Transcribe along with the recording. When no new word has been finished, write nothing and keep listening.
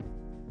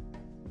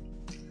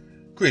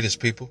Greetings,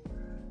 people,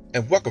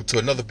 and welcome to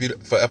another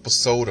beautiful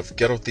episode of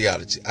Ghetto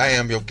Theology. I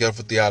am your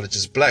ghetto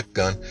theologist, Black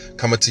Gun,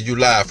 coming to you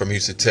live from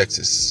Houston,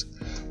 Texas.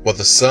 Well,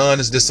 the sun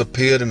has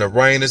disappeared and the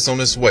rain is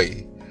on its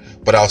way,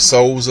 but our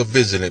souls are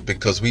vigilant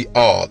because we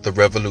are the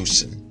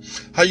revolution.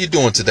 How you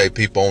doing today,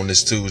 people, on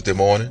this Tuesday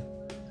morning?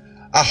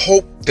 I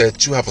hope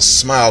that you have a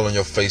smile on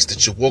your face,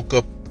 that you woke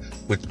up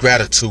with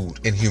gratitude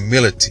and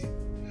humility.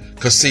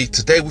 Because, see,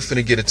 today we're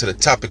finna get into the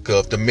topic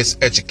of the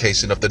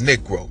miseducation of the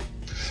Negro.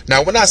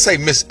 Now, when I say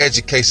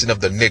miseducation of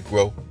the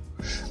Negro,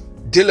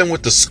 dealing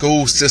with the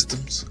school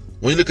systems,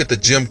 when you look at the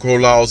Jim Crow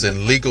laws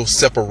and legal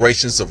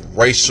separations of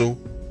racial,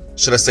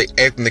 should I say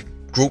ethnic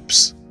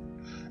groups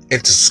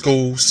into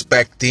schools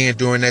back then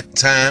during that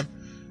time,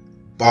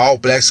 all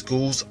black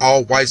schools,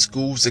 all white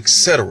schools,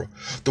 etc.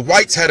 The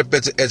whites had a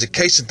better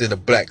education than the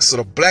blacks, so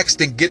the blacks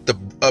didn't get the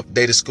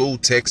updated school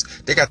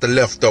text, they got the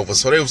leftovers,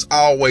 so they was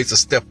always a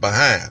step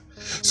behind.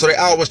 So they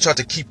always tried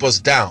to keep us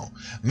down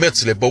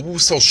mentally, but we were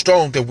so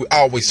strong that we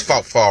always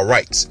fought for our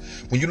rights.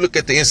 When you look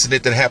at the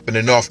incident that happened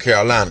in North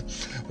Carolina,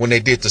 when they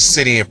did the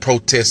sit-in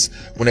protest,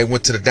 when they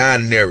went to the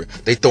dining area,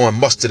 they throwing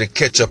mustard and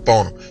ketchup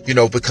on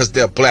them, because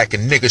they're black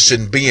and niggas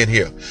shouldn't be in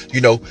here.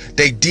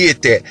 They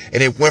did that,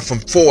 and it went from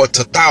 4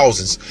 to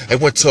thousands.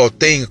 It went to a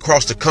thing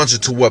across the country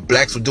to where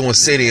blacks were doing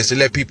sit-ins to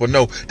let people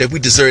know that we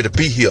deserve to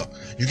be here.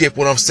 You get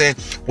what I'm saying?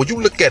 When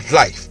you look at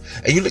life,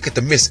 and you look at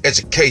the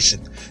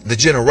miseducation, the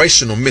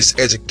generational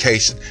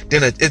miseducation,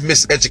 then a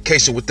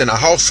miseducation within a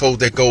household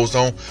that goes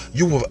on,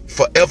 you will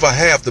forever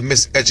have the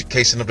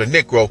miseducation of the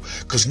Negro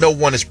because no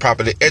one is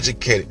properly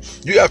educated.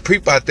 You have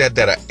people out there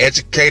that are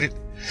educated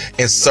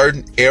in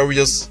certain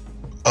areas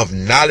of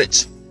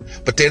knowledge,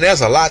 but then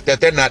there's a lot that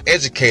they're not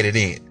educated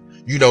in.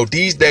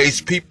 These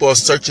days people are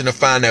searching to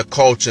find their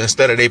culture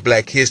instead of their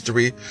black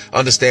history,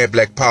 understand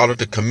black power,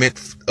 the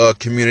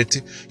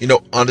community,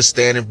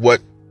 understanding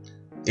what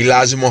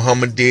Elijah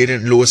Muhammad did,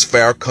 and Louis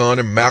Farrakhan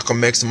and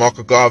Malcolm X and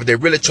Marcus Garvey. They're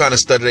really trying to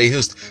study their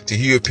history, to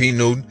Huey P.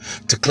 Newton,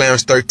 to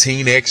Clarence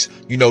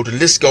 13X. The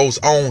list goes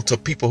on to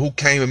people who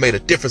came and made a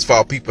difference for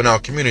our people in our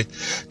community,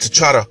 to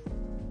try to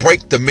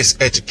break the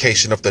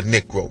miseducation of the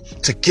Negro,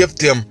 to give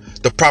them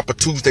the proper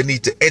tools they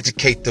need to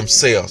educate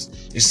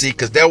themselves. You see,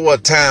 because there was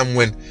a time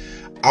when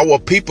our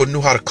people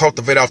knew how to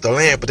cultivate off the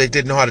land, but they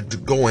didn't know how to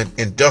go in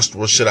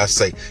industrial, should I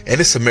say. And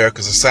this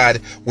American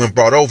society, when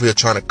brought over here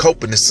trying to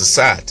cope in this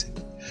society,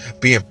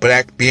 being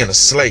black, being a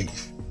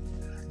slave,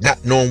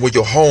 not knowing where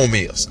your home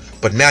is,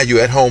 but now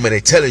you're at home and they're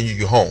telling you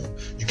you're home.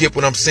 You get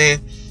what I'm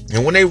saying?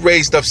 And when they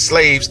raised up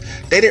slaves,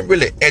 they didn't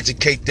really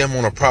educate them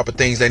on the proper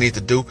things they need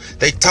to do.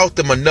 They taught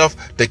them enough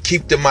to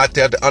keep them out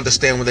there to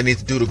understand what they need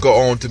to do to go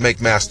on to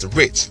make master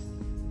rich.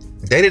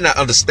 They did not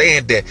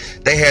understand that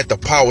they had the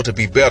power to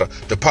be better,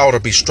 the power to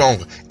be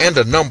stronger, and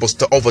the numbers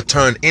to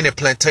overturn any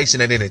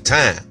plantation at any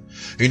time.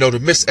 The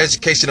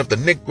miseducation of the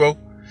Negro,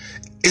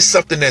 it's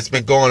something that's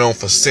been going on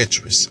for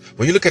centuries.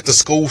 When you look at the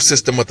school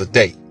system of the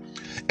day,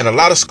 and a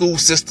lot of school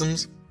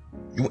systems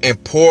in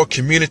poor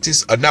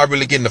communities are not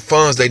really getting the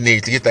funds they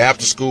need to get the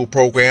after school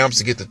programs,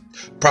 to get the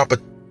proper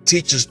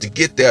teachers to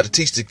get there to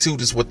teach the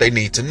students what they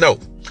need to know.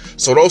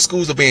 So those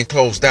schools are being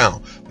closed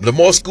down. The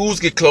more schools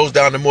get closed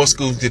down, the more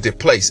schools get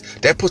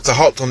replaced. That puts a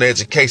halt on their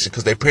education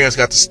because their parents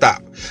got to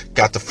stop,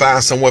 got to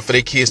find somewhere for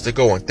their kids to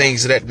go and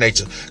things of that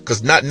nature.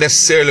 Because not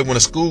necessarily when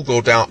a school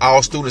go down,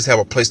 all students have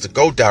a place to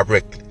go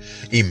directly,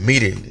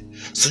 immediately.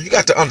 So you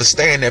got to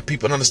understand that,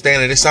 people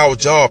understand that it's our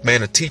job, man,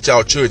 to teach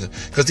our children.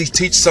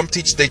 Because some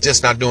teachers, they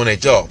just not doing their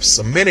job.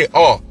 So many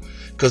are,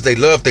 because they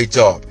love their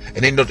job and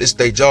they know it's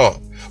their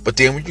job. But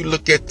then when you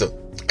look at the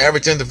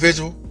average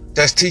individual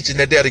that's teaching,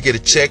 they're there to get a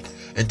check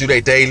and do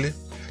their daily,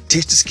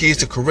 teach these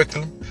kids the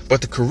curriculum,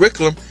 but the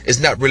curriculum is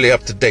not really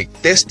up to date.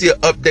 They're still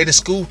updating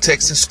school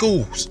texts in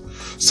schools.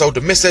 So the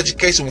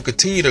miseducation will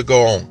continue to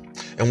go on.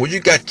 And when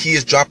you got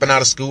kids dropping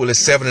out of school in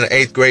 7th and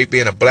 8th grade,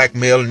 being a black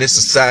male in this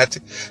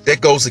society,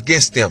 that goes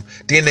against them.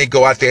 Then they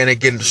go out there and they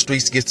get in the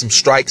streets, get some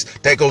strikes.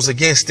 That goes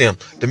against them.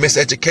 The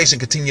miseducation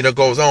continue to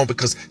goes on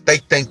because they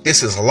think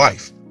this is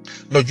life.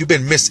 No, you've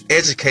been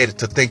miseducated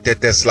to think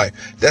that that's life.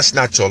 That's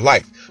not your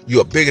life.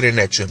 You are bigger than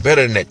that. You're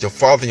better than that. Your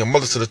father and your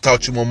mother should have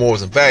taught you more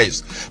morals and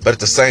values. But at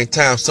the same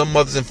time, some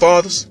mothers and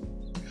fathers,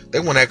 they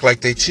want to act like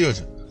their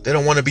children. They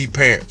don't want to be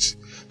parents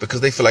because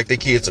they feel like their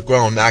kids are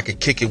grown. Now I can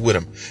kick it with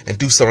them and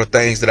do some of the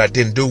things that I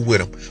didn't do with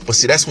them. But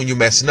see, that's when you're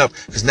messing up,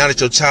 because now that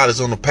your child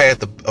is on the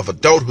path of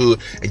adulthood,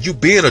 and you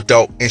being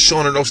adult and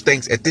showing them those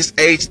things at this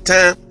age of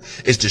time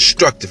is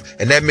destructive.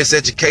 And that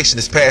miseducation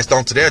is passed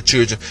on to their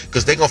children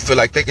because they're going to feel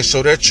like they can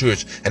show their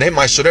children, and they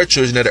might show their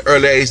children at an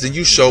early age than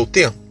you showed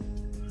them.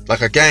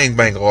 Like a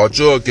gangbanger or a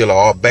drug dealer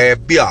or a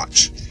bad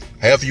biatch,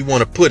 however you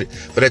want to put it.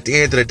 But at the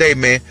end of the day,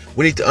 man,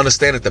 we need to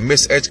understand that the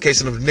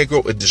miseducation of the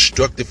Negro is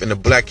destructive in the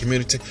black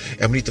community,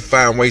 and we need to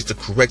find ways to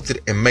correct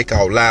it and make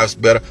our lives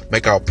better,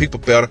 make our people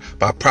better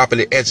by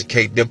properly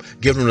educating them,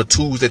 giving them the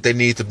tools that they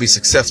need to be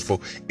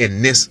successful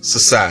in this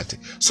society.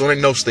 So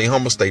they know, stay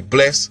humble, stay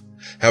blessed.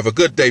 Have a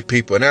good day,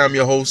 people. And I'm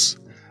your host,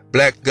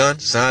 Black Gun,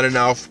 signing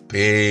off.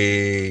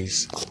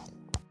 Peace.